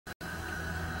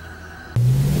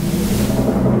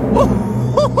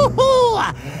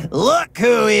look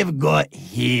who we've got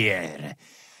here.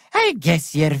 I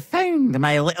guess you found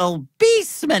my little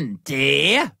basement,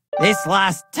 eh? This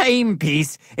last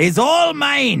timepiece is all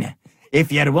mine.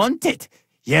 If you want it,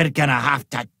 you're gonna have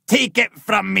to take it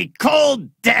from me cold,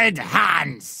 dead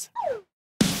hands.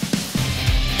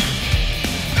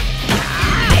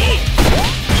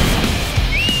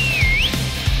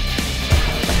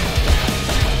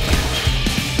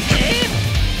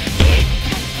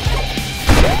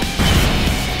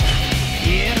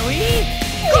 Here we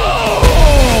go!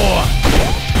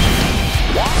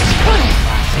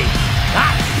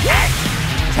 That's it!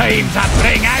 Time to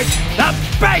bring out the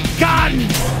big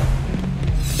guns!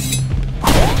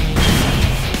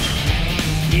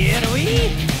 Here we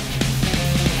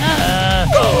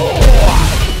go!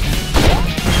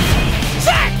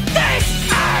 Check this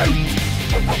out!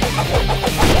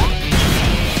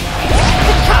 I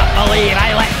can't believe I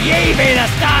let you be the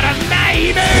star of my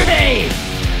movie!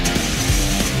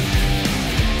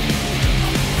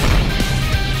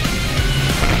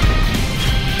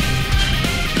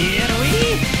 Here we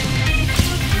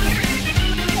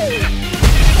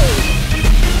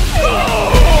go!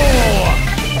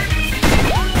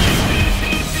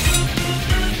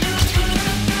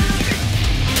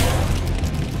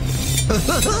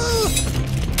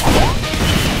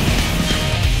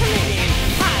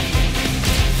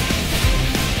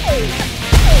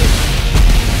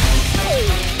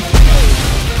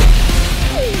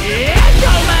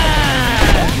 Gentlemen!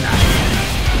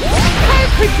 How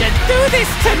could you do this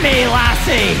to me,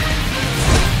 lassie?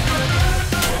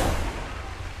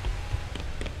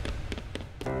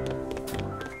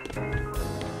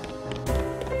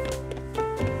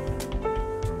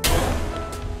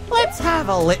 Let's have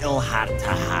a little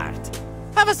heart-to-heart.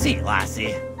 Have a seat,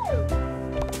 lassie.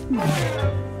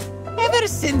 Ever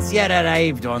since you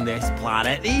arrived on this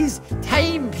planet, these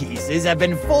timepieces have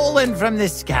been falling from the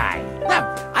sky.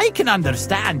 Now, I can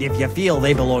understand if you feel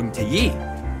they belong to you.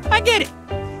 I get it.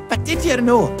 But did you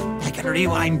know I can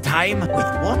rewind time with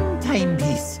one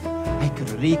timepiece? I could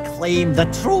reclaim the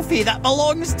trophy that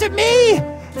belongs to me.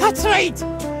 That's right.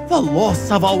 The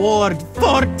Loss of Award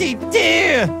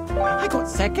 42. I got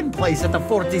second place at the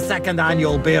 42nd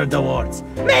Annual Baird Awards.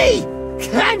 Me!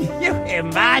 Can you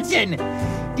imagine?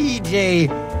 DJ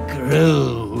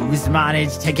Grooves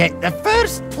managed to get the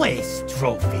first place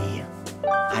trophy.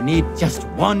 I need just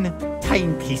one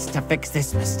timepiece to fix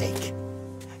this mistake.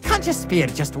 Can't you spare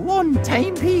just one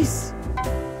timepiece?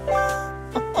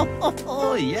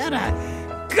 Oh, you're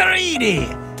a greedy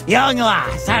young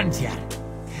lass, aren't you?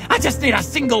 I just need a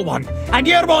single one, and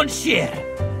you won't share.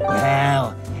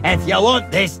 Well, if you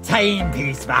want this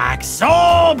timepiece back so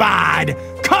bad,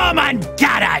 come and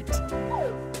get it!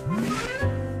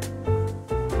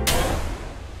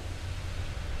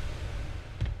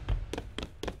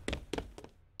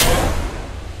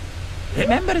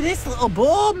 Remember this little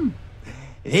bomb?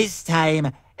 This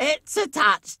time, it's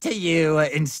attached to you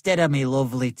instead of me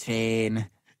lovely train.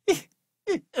 1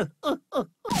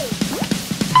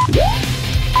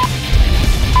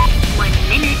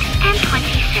 minute and 20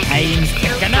 seconds. Time's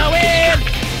ticking away!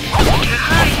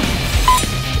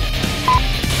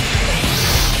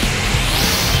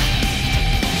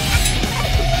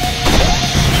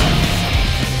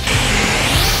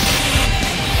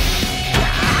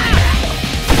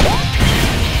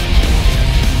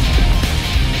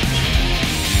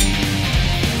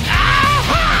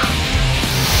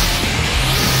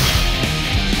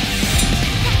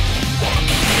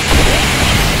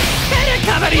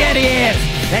 Cover your ears!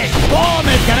 This bomb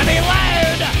is gonna be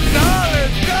loud!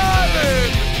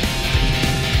 Darling!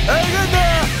 Hang in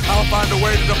there! I'll find a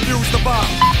way to defuse the bomb.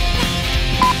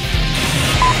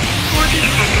 40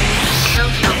 seconds till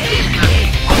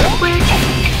self-destruct. Where to?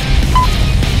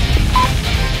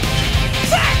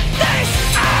 Check this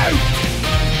out!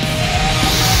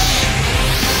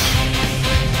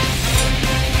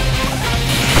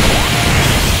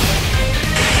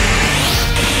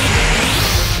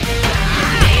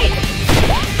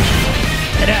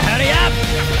 Better hurry up!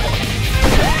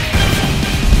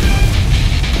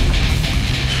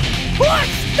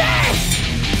 What's this?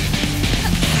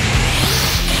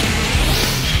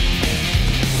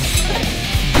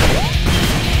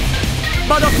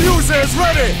 My diffuser is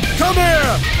ready! Come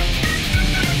here!